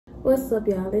What's up,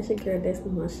 y'all? It's your girl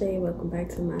Moche. Welcome back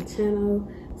to my channel.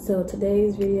 So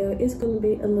today's video is going to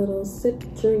be a little sip,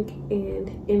 drink,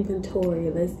 and inventory.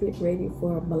 Let's get ready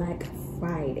for Black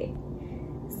Friday.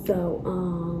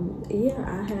 So yeah,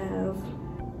 I have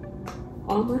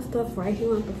all my stuff right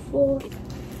here on the floor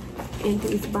in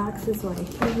these boxes right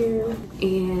here,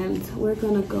 and we're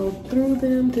gonna go through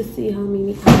them to see how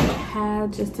many I have,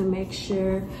 just to make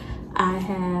sure I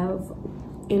have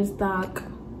in stock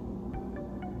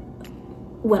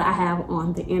what I have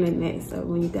on the internet. So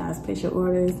when you guys place your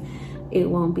orders, it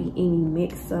won't be any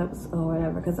mix-ups or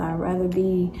whatever, because I'd rather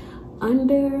be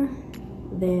under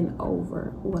than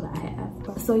over what I have.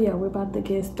 So yeah, we're about to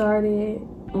get started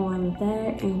on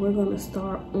that, and we're gonna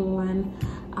start on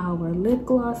our lip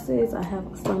glosses. I have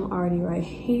some already right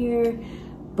here,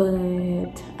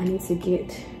 but I need to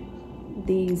get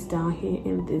these down here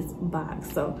in this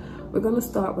box. So we're gonna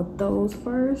start with those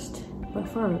first, but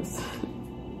first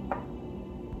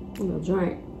I'm gonna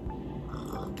drink.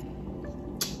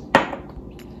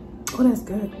 Oh, that's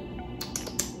good.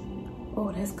 Oh,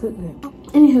 that's good.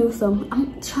 Anywho, so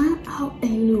I'm trying out a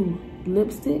new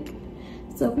lipstick.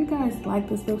 So if you guys like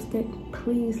this lipstick,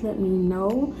 please let me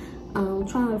know. I'm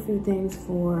trying a few things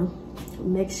for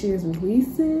next year's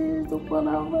releases or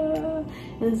whatever,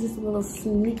 and it's just a little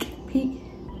sneak peek.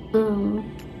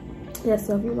 Yeah,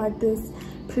 so if you like this,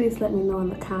 please let me know in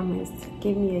the comments.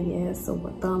 Give me a yes or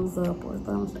a thumbs up or a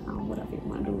thumbs down, whatever you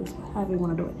want to do, however you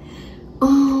want to do it.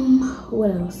 What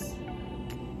else?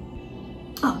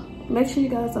 Oh, make sure you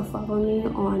guys are following me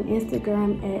on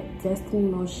Instagram at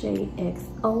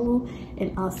DestinyMocheXO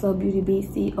and also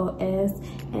BeautyBCOS.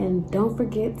 And don't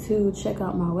forget to check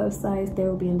out my websites. They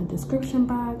will be in the description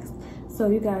box,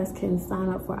 so you guys can sign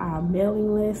up for our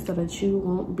mailing list so that you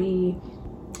won't be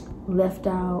left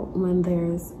out when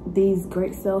there's these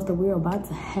great sales that we're about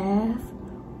to have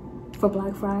for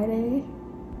Black Friday.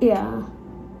 Yeah,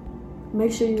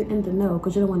 make sure you're in the know,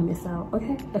 because you don't want to miss out.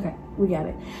 Okay, we got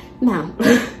it. Now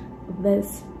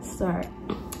let's start.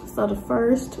 So the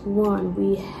first one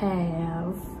we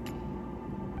have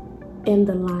in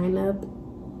the lineup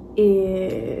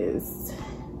is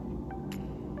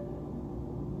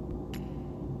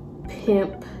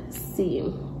Pimp C.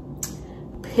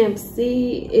 Pimp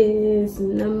C is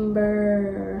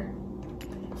number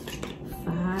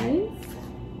 5.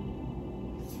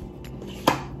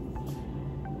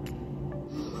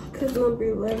 Because number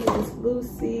 11 is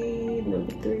Lucy,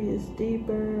 number 3 is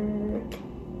Deeper.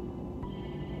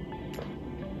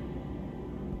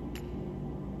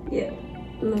 Yeah,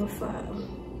 number 5.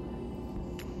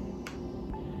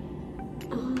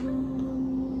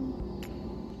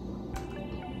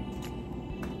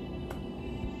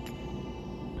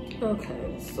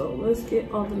 Okay, so let's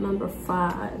get all the number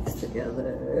 5s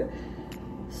together.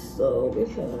 So we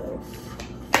have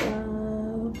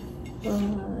 5, 5,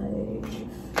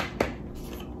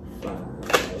 5,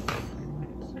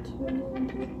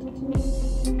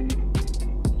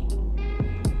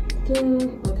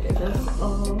 2. Okay, that's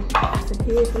all. So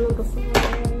here's the number 5.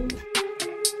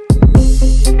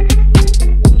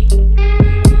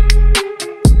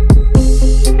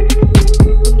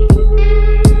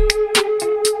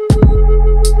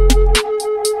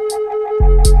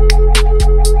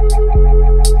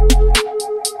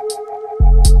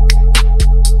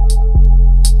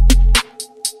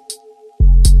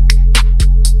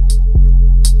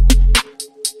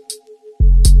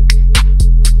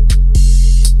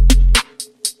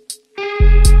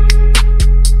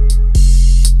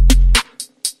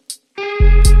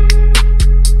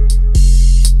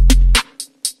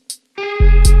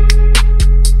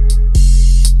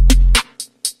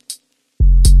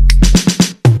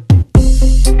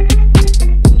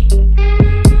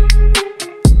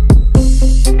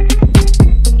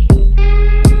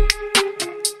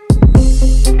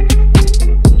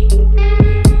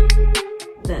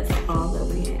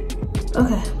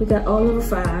 We got all number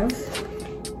 5s.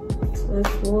 So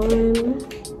that's 1,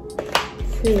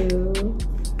 2,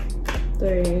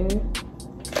 3,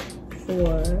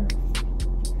 4,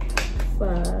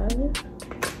 5,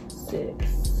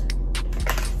 6,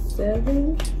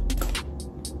 7,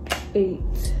 8,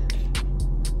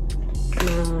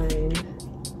 9,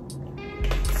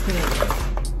 10.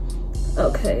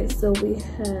 Okay, so we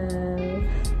have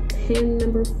 10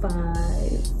 number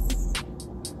 5s.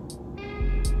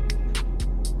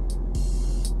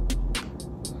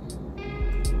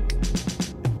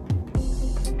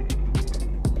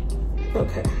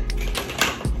 Okay,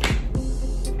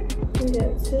 we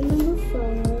got 10 number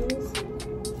 5s.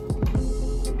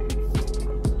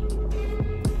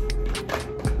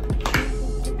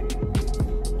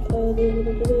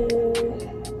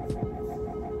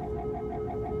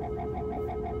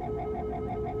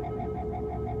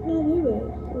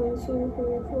 1, 2, 3,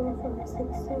 4, 5, 6,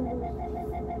 7.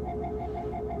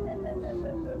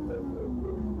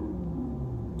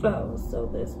 Oh, so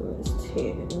this one is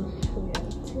 10. We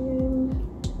have 10.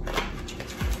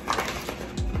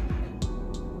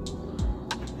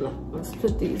 No, let's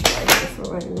put these right here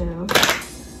for right now.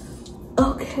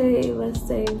 Okay, let's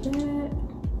save that.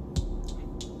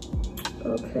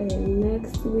 Okay,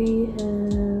 next we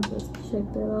have, let's check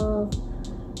that off,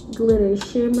 glitter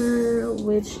shimmer,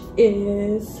 which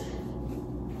is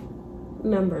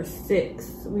number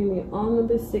 6. We need all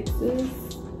number 6s.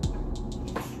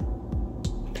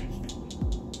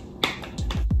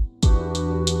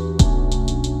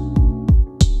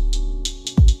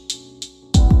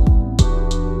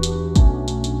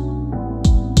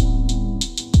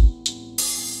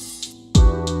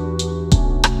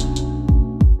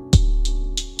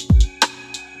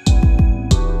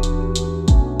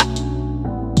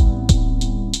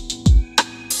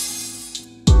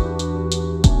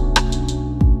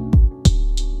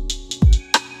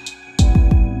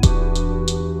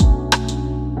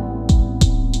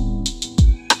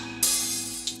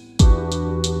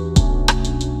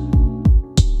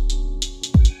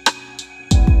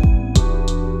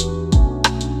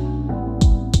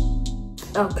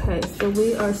 Okay, so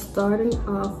we are starting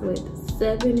off with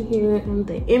 7 here in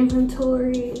the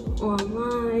inventory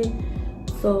online.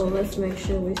 So let's make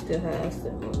sure we still have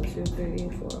 7, 1, 2, 3,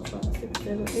 4, 5, 6,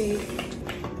 7, 8.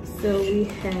 So we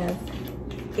have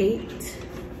 8.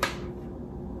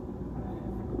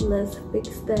 Let's fix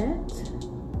that.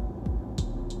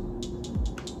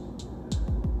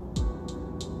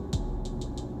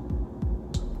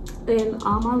 And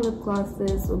all my lip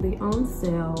glosses will be on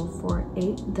sale for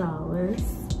 $8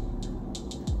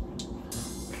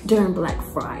 during Black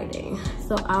Friday.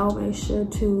 So I'll make sure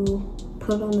to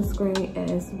put on the screen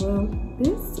as well.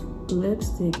 This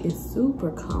lipstick is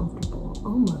super comfortable.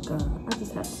 Oh my God, I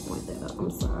just have to point that out, I'm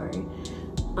sorry.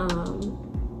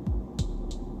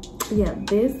 Yeah,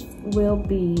 this will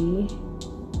be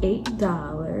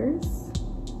 $8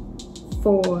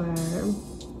 for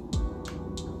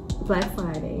Black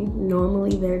Friday.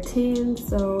 Normally they're 10,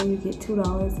 so you get $2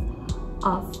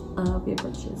 off of your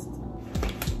purchase.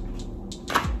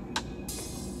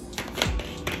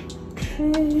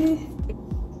 Okay.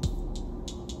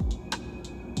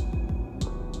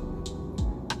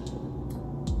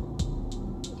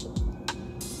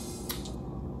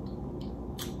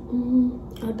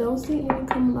 I don't see any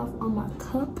coming off on my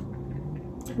cup.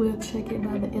 We'll check it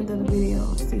by the end of the video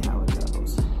and see how it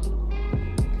goes.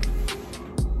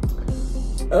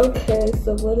 Okay,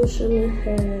 so Glitter Shimmer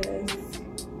has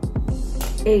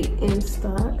 8 in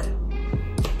stock.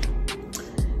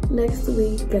 Next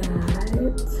we got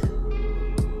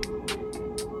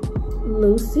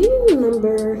Lucy,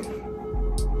 number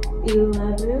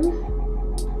 11.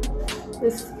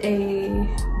 This is a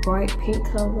bright pink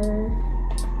color.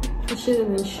 I should have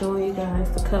been showing you guys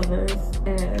the colors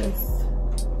as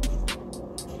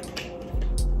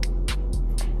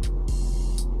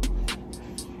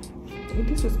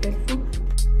disrespectful.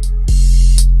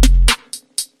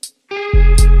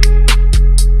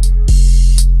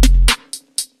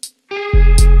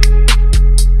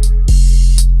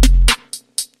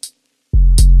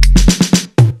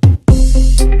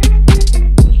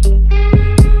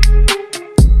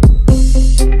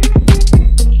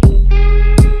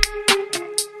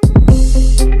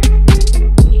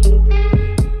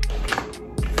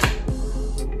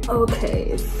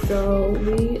 Okay, so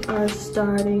we are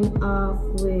starting off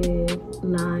with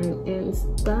 9 in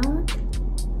stock.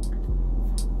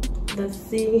 Let's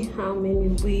see how many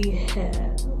we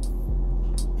have.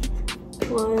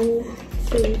 1,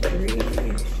 2, 3,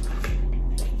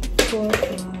 4,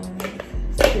 5,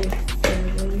 6,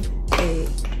 7, 8,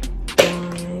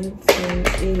 9, 10,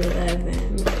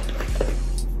 11.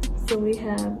 So we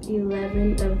have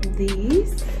 11 of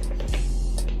these.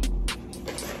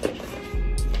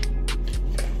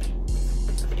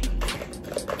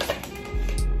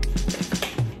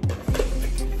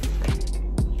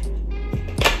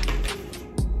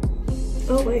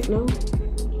 Oh wait, no.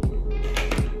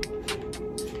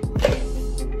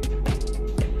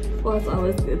 Well, it's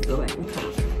always good to go back and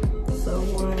count. So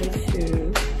 1,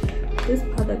 2. This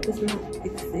product does not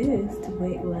exist.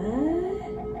 Wait, what?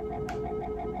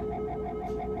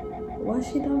 Why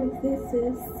she don't exist,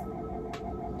 sis?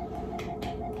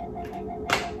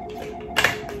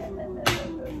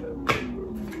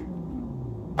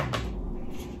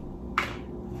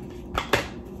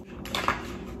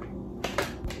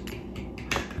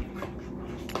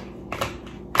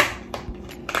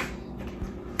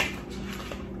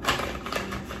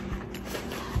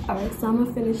 All right, so I'm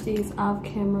gonna finish these off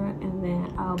camera and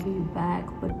then I'll be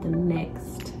back with the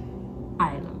next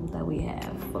item that we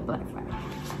have for Black Friday.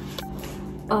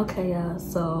 Okay, y'all,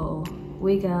 so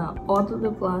we got all the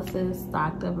lip glosses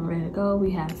stocked up and ready to go.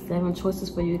 We have 7 choices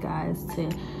for you guys to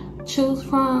choose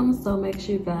from, so make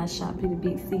sure you guys shop Beauty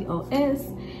Beat COS.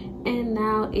 And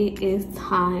now it is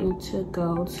time to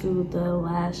go to the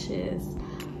lashes.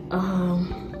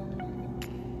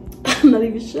 I'm not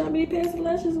even sure how many pairs of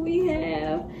lashes we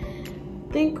have.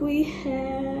 I think we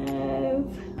have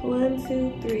 1,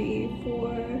 2, 3,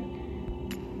 4,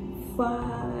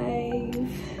 5,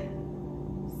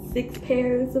 6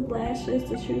 pairs of lashes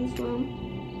to choose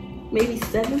from. Maybe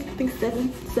 7. I think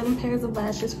 7 pairs of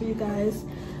lashes for you guys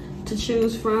to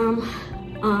choose from.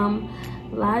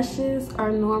 Lashes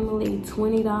are normally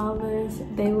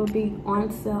 $20. They will be on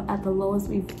sale at the lowest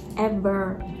we've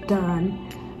ever done.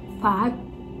 $5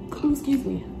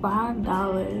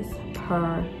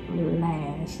 per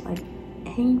lash. Like,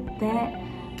 ain't that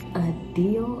a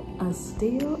deal, a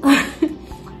steal?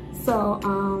 So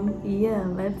yeah,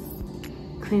 let's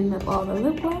clean up all the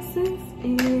lip glosses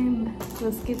and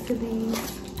let's get to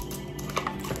these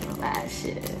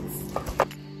lashes.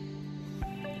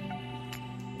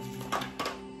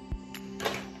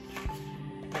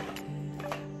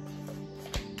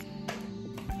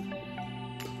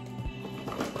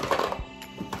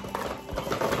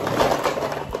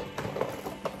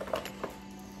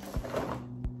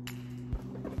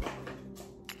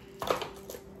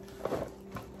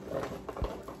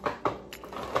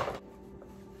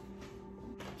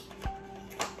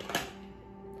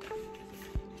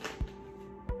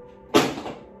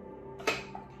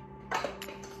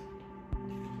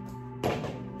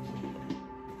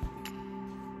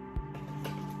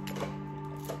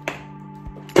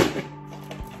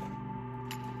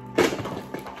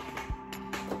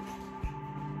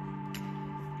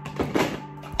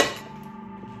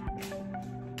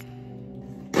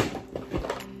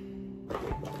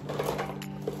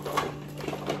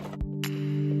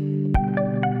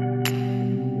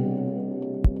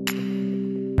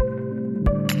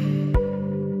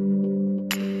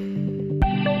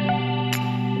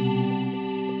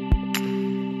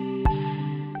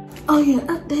 Oh yeah,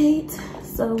 update.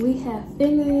 So we have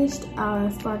finished our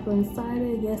sparkling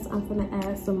cider. Yes, I'm gonna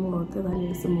add some more because I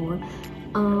need some more.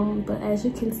 But as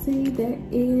you can see, there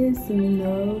is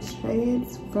no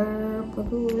transfer for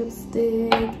the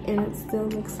lipstick, and it still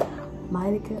looks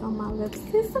mighty good on my lips.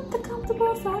 It's something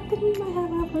comfortable, so I think we might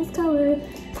have our first color.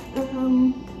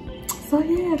 So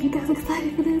yeah, if you guys are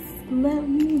excited for this, let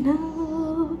me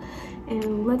know.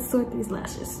 And let's sort these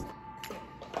lashes.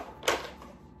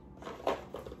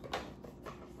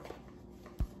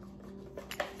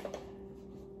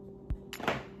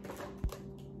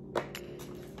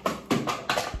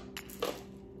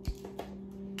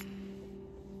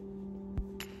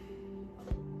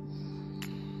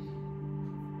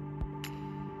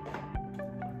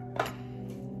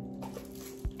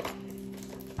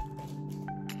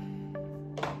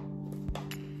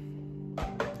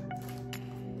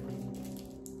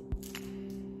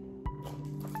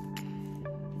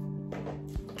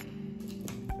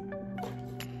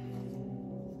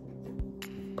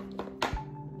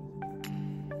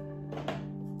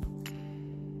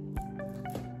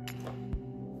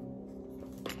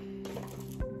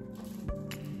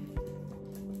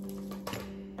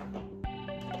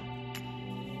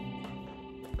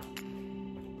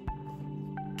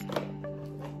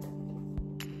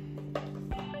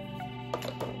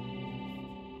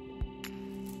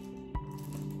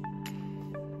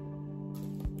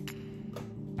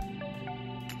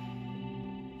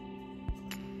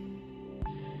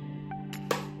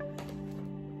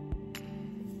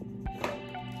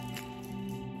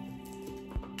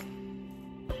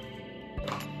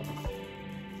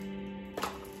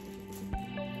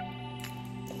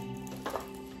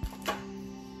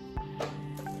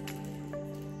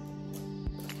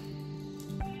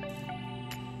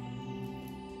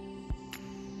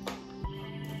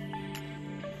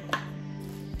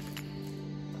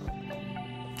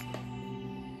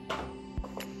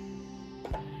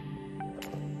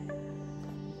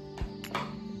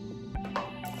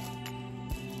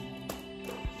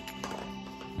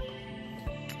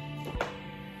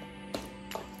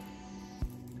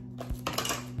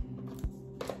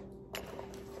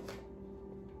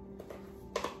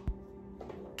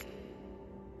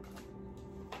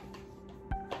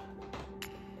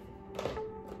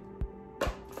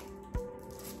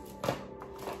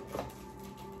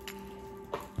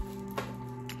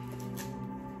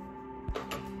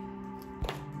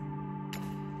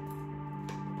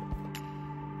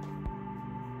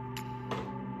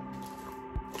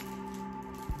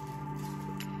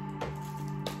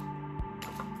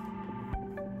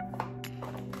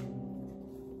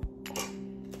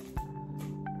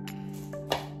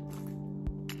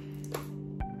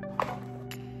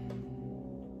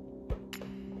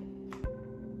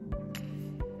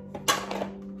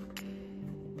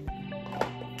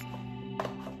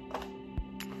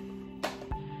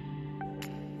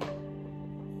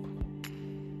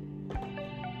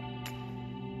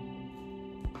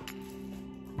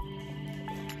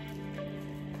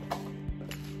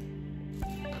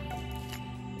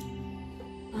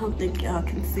 don't think y'all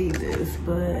can see this,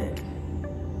 but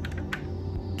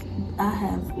I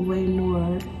have way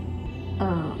more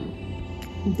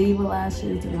Diva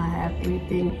lashes than I have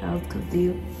anything else, because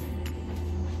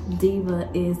Diva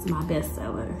is my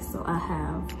bestseller. So I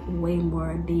have way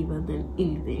more Diva than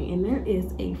anything. And there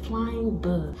is a flying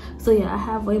bug. So yeah, I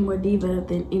have way more Diva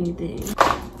than anything.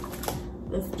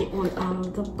 Let's get one out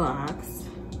of the box.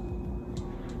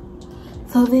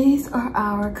 So these are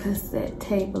our cassette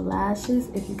tape lashes,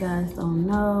 if you guys don't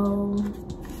know.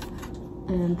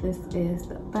 And this is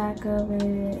the back of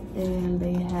it, and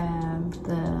they have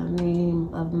the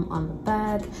name of them on the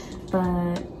back.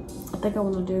 But I think I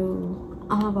want to do,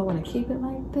 I don't know if I want to keep it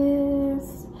like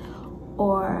this,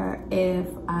 or if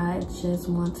I just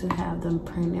want to have them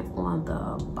printed on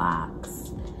the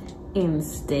box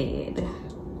instead.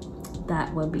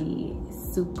 That would be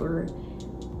super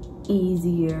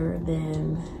easier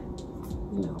than,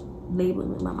 you know,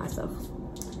 labeling it by myself.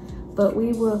 But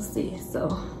we will see. So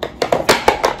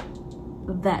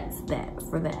that's that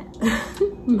for that.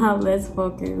 Now let's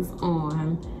focus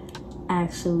on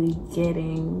actually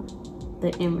getting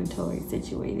the inventory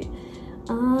situated.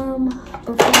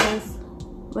 But first,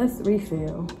 let's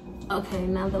refill. Okay,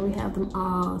 now that we have them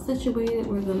all situated,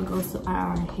 we're gonna go to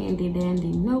our handy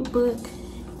dandy notebook,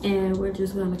 and we're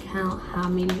just gonna count how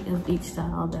many of each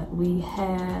style that we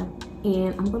have.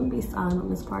 And I'm gonna be silent on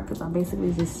this part because I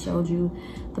basically just showed you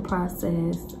the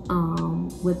process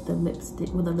with the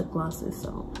lipstick, with the lip glosses.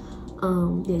 So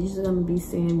yeah, you're just gonna be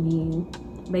seeing me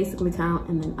basically count,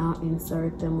 and then I'll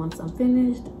insert them once I'm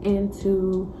finished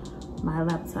into my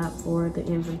laptop for the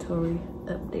inventory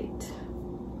update.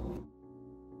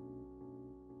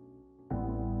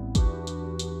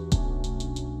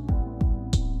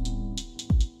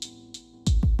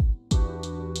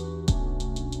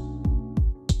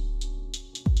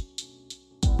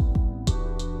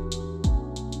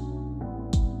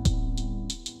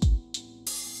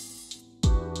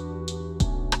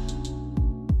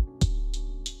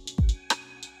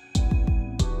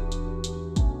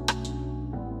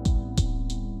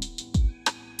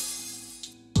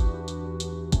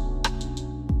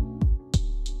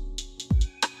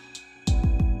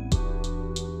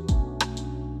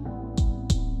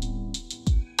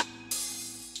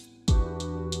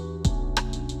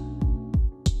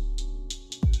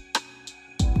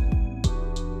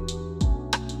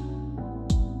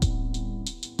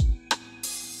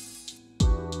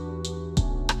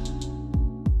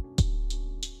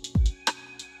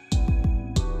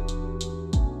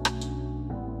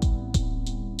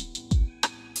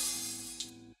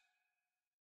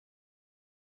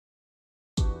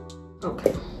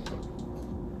 Okay.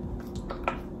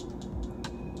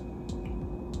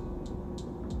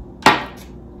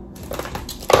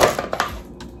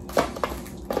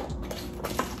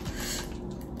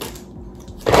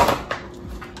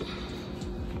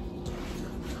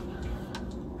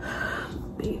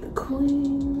 Be the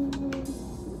queen.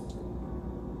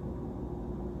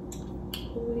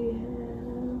 We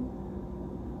have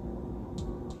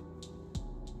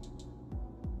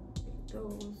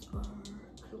those are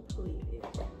completed.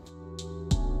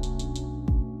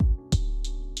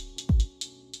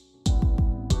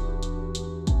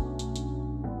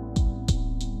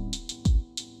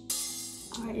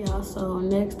 Alright y'all, so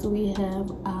next we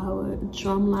have our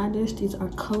drum liners. These are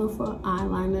colorful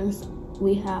eyeliners.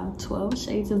 We have 12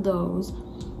 shades of those.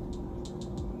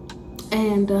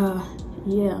 And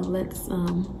yeah, let's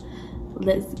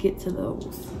get to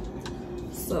those.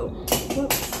 So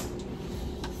whoops.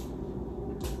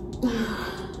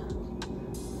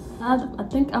 I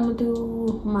think I'm gonna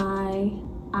do my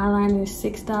eyeliners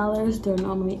 $6. They're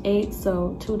normally $8,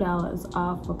 so $2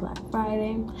 off for Black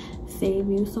Friday. Save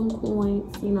you some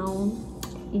coins, you know.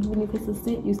 Even if it's a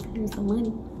cent, you save some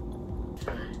money.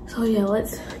 So yeah,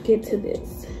 let's get to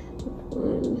this.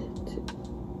 1, 2,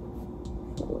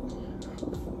 4,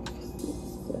 5, 6,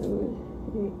 7,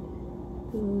 8,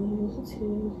 9, 10,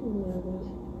 11,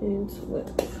 and 12.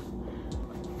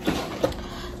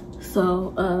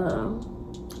 So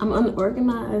I'm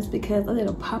unorganized because I did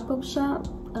a pop-up shop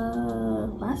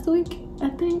last week, I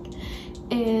think,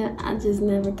 and I just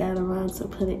never got around to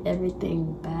putting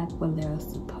everything back where they're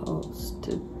supposed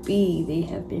to be. They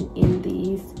have been in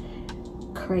these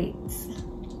crates.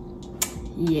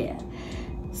 Yeah,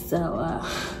 so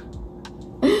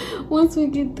once we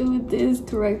get through with this,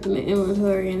 correcting the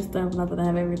inventory and stuff, now that I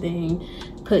have everything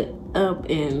put up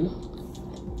and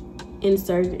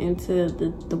inserted into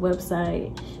the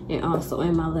website and also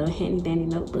in my little handy dandy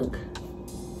notebook,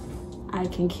 I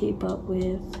can keep up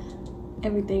with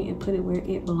everything and put it where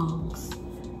it belongs.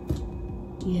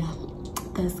 Yeah,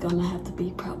 that's gonna have to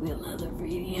be probably another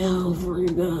video for you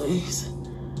guys.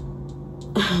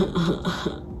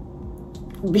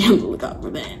 Be on the lookout for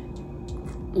that,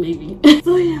 maybe.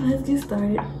 So yeah, let's get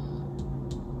started.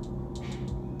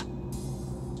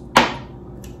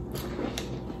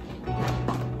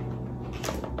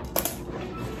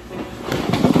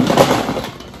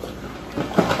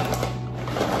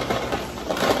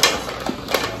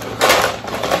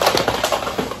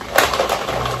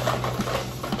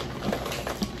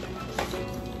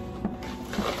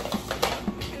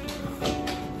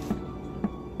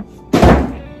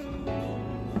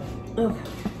 Okay,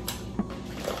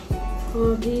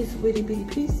 all these bitty bitty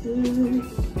pieces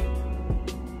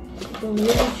from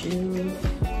Moche.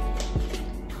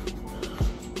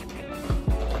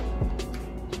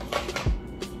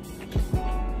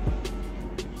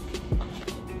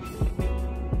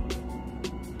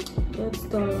 Let's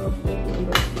start off with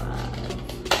number 5.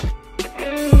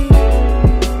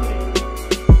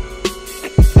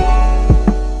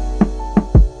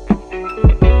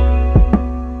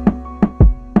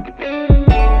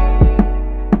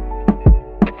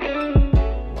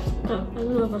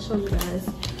 Show you guys,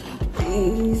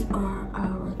 these are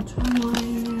our drum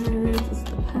liners. This is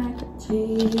the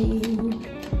packaging.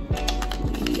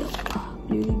 Yep.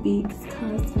 Beauty Beats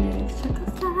Cosmetics. Check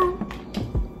us out.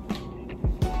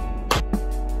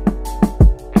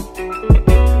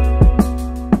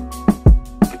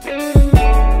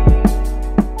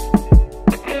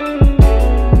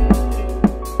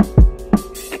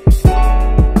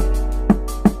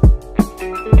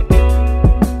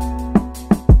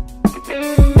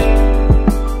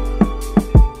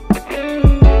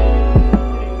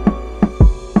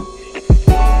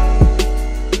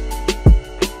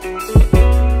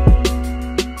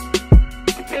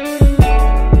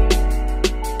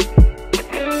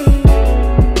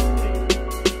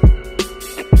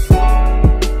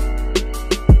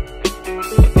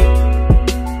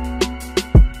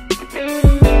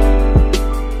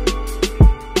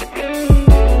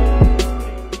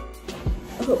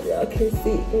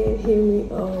 See and hear me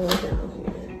all down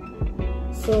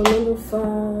here. So number 5,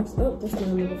 oh, that's not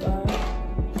number 5.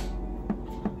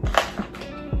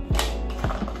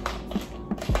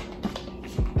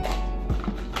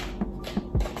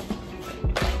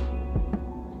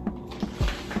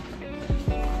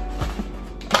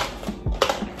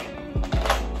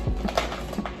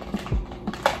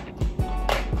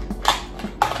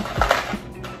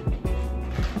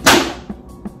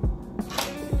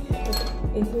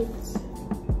 It's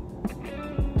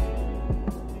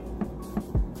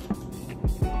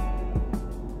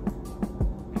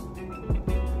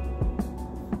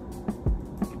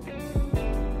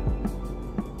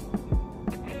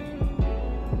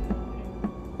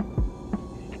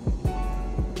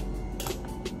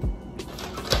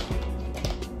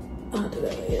I'll do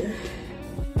that later.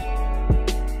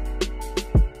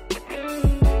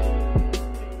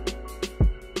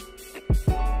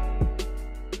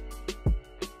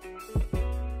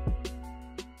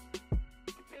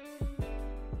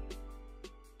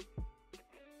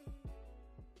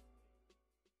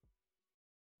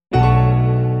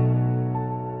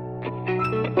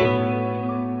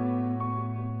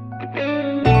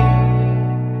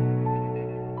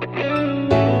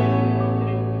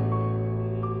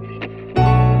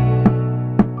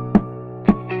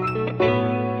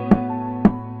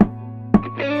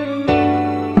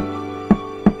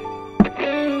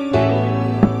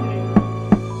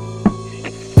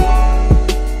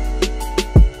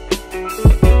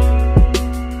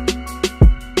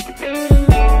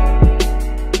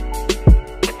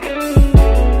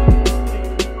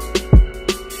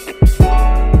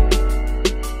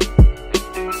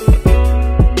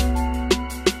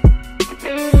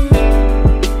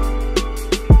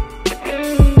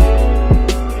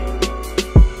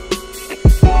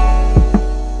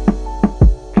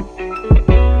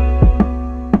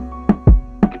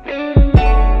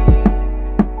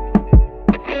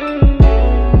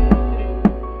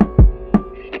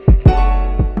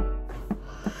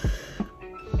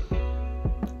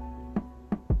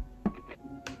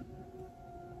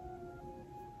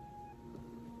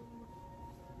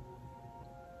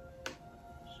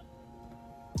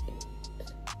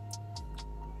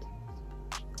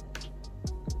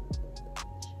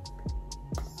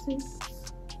 Six.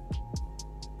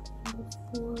 Number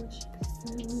 4 should be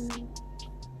 7.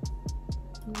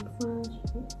 Number 5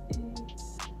 should be 8.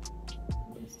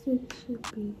 Number 6 should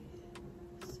be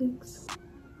 6.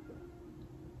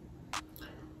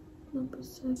 Number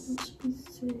 7 should be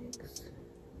 6.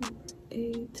 Number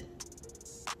 8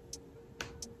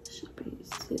 should be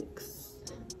 6.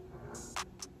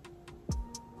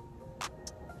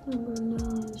 Number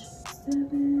 9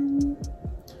 should be 7.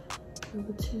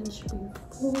 Number 10 should be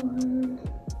 4.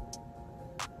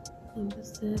 Number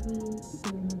 7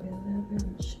 and number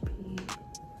 11 should be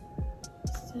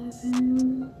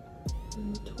 7.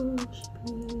 Number 12 should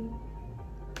be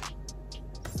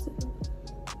 7.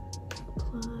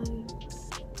 Apply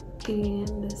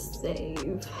and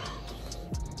save.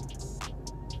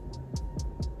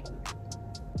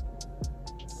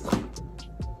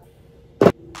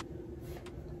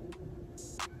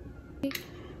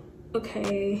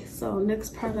 Okay, so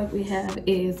next product we have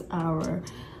is our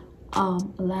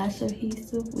lash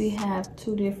adhesive. We have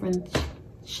 2 different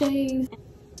shades: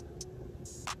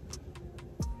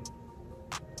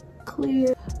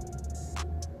 clear,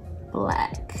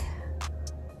 black.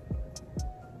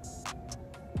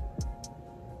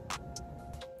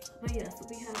 But yeah, so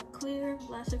we have clear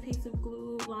lash adhesive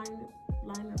glue, liner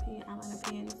pen, eyeliner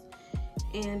pens,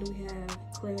 and we have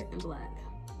clear and black.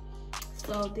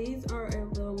 So these are a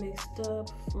little mixed up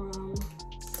from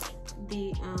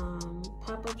the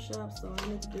pop-up shop, so I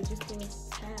need to do just a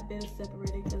tad bit of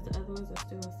separating because the other ones are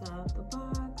still inside the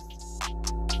box.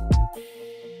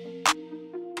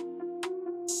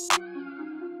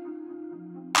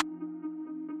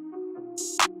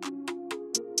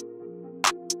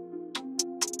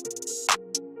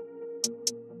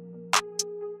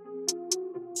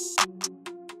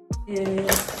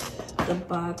 Here's the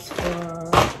box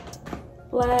for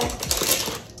black,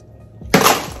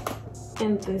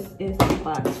 and this is the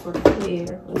box for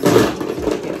clear. Let's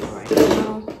see it right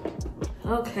now.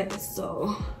 Okay,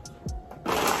 so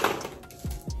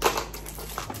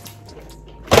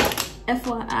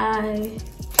FYI,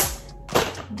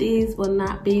 these will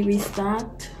not be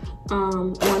restocked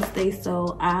once they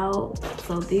sold out.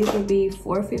 So these will be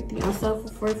 $4.50 on sale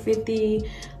for $4.50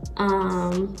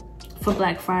 for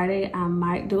Black Friday. I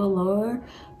might do a lower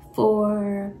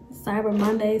for Cyber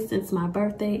Monday since my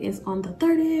birthday is on the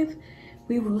 30th.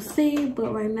 We will see,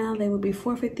 but right now they will be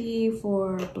 $4.50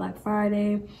 for Black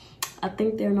Friday. I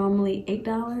think they're normally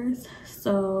 $8,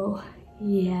 so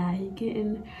yeah, you're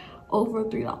getting over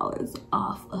 $3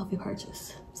 off of your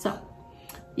purchase. So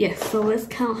yes, so let's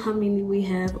count how many we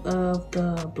have of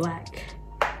the black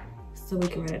so we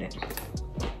can write it down.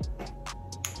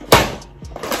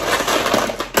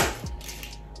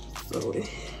 So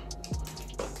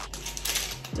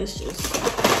let's just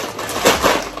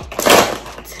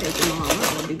take them all out.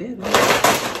 That'll be better.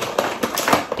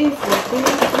 If we're good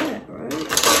at that, right?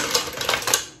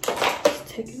 Just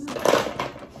take it out.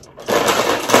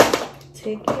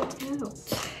 Take it out,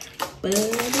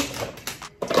 bud.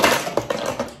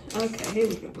 Okay, here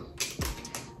we go.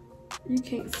 You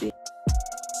can't see.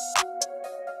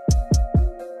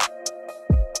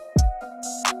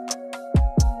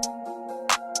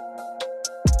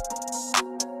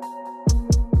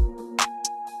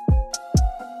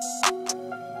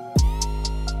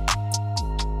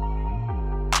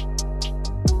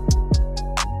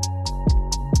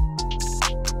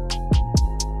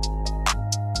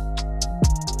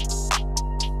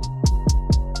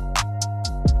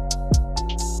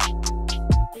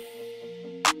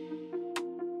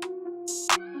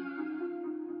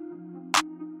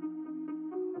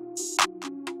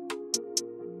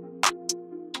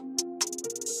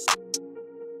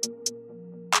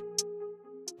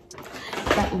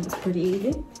 That one was pretty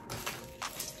easy.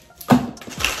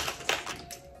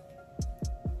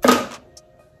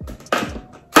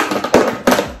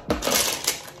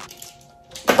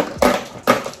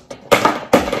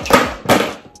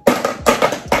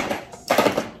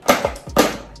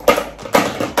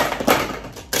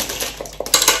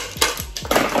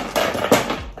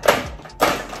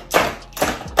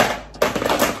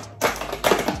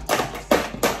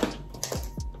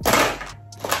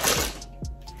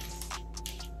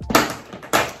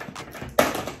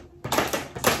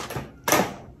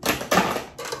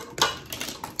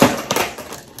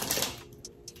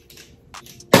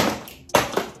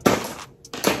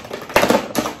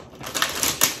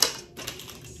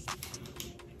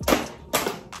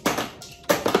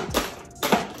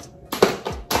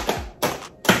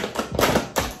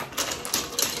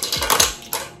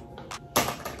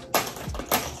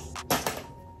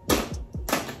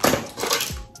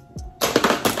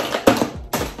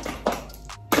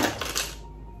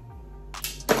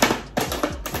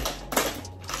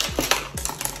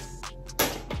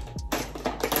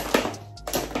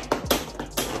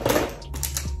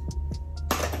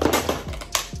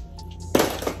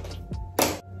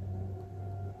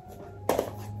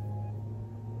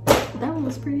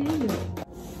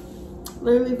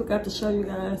 literally forgot to show you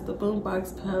guys the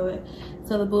boombox palette.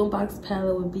 So the boombox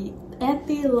palette would be at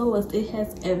the lowest it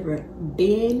has ever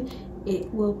been.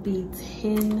 It will be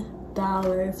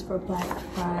 $10 for Black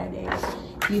Friday.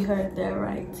 You heard that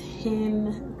right,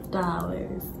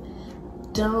 $10.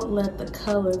 Don't let the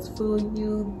colors fool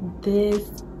you.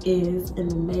 This is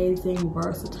an amazing,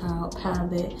 versatile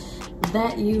palette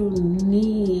that you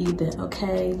need,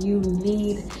 okay? You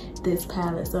need this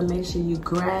palette, so make sure you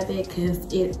grab it, because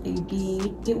it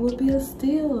will be a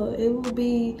steal. It will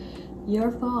be your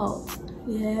fault.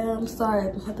 Yeah, I'm sorry,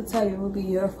 I have to tell you, it will be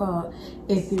your fault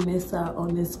if you miss out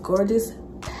on this gorgeous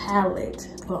palette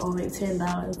for only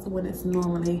 $10 when it's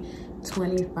normally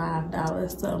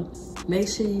 $25. So make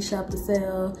sure you shop the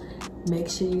sale. Make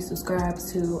sure you subscribe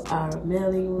to our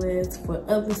mailing list for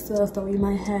other sales that we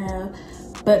might have.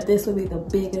 But this will be the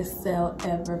biggest sale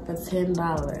ever for $10.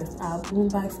 Our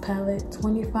boombox palette,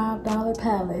 $25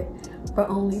 palette for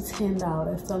only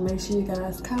 $10. So make sure you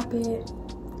guys copy it.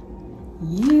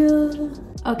 Yeah.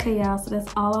 Okay, y'all, so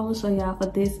that's all I'm gonna show y'all for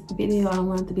this video. I don't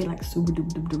want it to be like super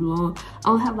duper long. I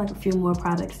only have like a few more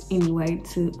products anyway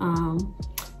to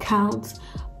count.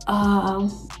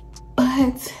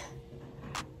 But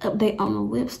update on the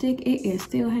lipstick, it is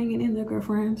still hanging in there,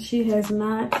 girlfriend. She has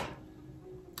not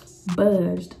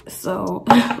budged. So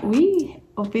we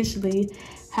officially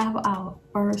have our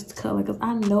first color, because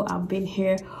I know I've been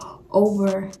here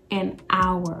over an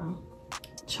hour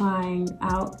trying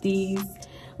out these,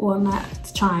 well, not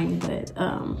trying, but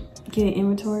getting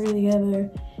inventory together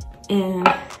and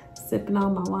sipping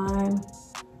on my wine,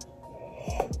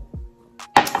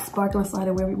 sparkling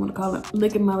cider, whatever you want to call it,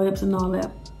 licking my lips and all that.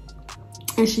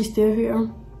 And she's still here.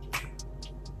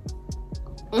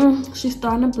 She's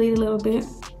starting to bleed a little bit.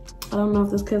 I don't know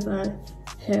if it's because I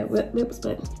had wet lips,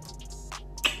 but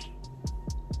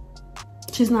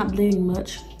she's not bleeding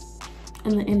much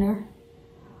in the inner.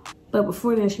 But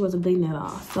before then, she wasn't bleeding at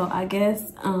all. So I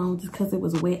guess just because it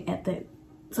was wet at that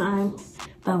time,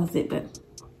 that was it. But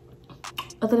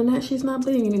other than that, she's not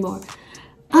bleeding anymore.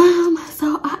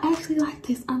 So I actually like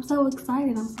this. I'm so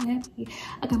excited. I'm so happy.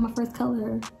 I got my first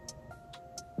color.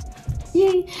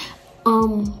 Yay.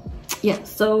 Yeah,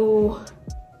 so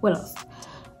what else?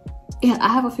 Yeah, I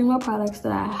have a few more products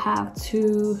that I have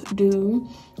to do,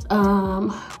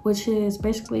 which is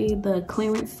basically the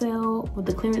clearance sale with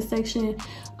the clearance section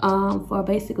for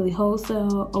basically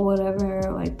wholesale or whatever,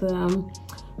 like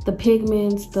the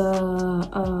pigments, the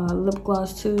lip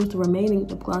gloss tubes, the remaining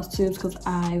lip gloss tubes, because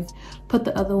I've put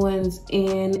the other ones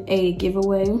in a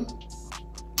giveaway.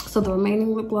 So the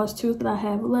remaining lip gloss tubes that I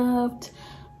have left.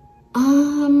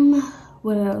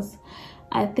 What else?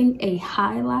 I think a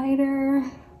highlighter.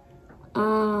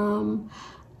 I'm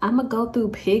gonna go through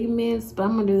pigments, but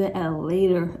I'm gonna do that at a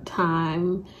later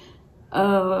time.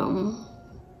 What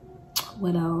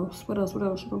else?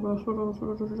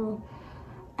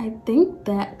 I think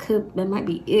that might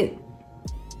be it.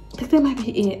 I think that might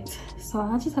be it. So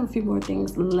I just have a few more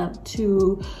things left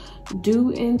to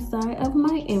do inside of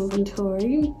my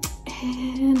inventory,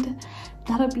 and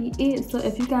that'll be it. So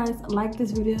if you guys like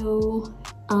this video,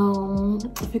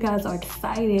 if you guys are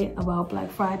excited about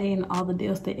Black Friday and all the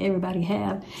deals that everybody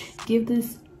have, give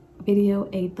this video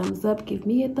a thumbs up, give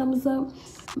me a thumbs up.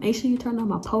 Make sure you turn on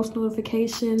my post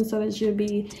notifications so that you'll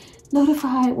be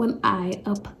notified when I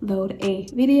upload a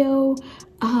video.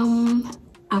 I'm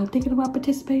thinking about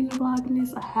participating in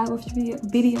Vlogmas. I have a few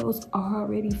videos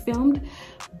already filmed,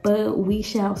 but we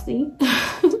shall see.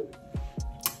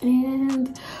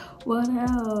 And what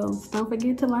else? Don't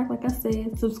forget to like I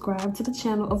said, subscribe to the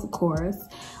channel, of course.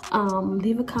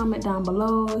 Leave a comment down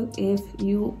below if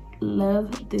you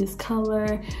love this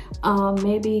color.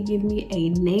 Maybe give me a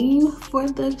name for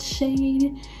the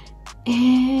shade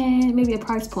and maybe a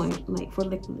price point, like for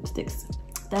liquid lipsticks.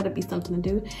 That'd be something to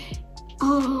do.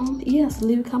 Yes,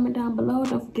 leave a comment down below.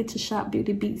 Don't forget to shop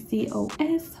Beauty Beats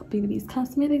COS, Beauty Beats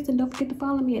Cosmetics, and don't forget to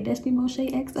follow me at Moche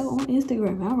XO on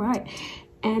Instagram. All right,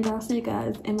 and I'll see you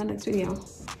guys in my next video.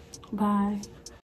 Bye.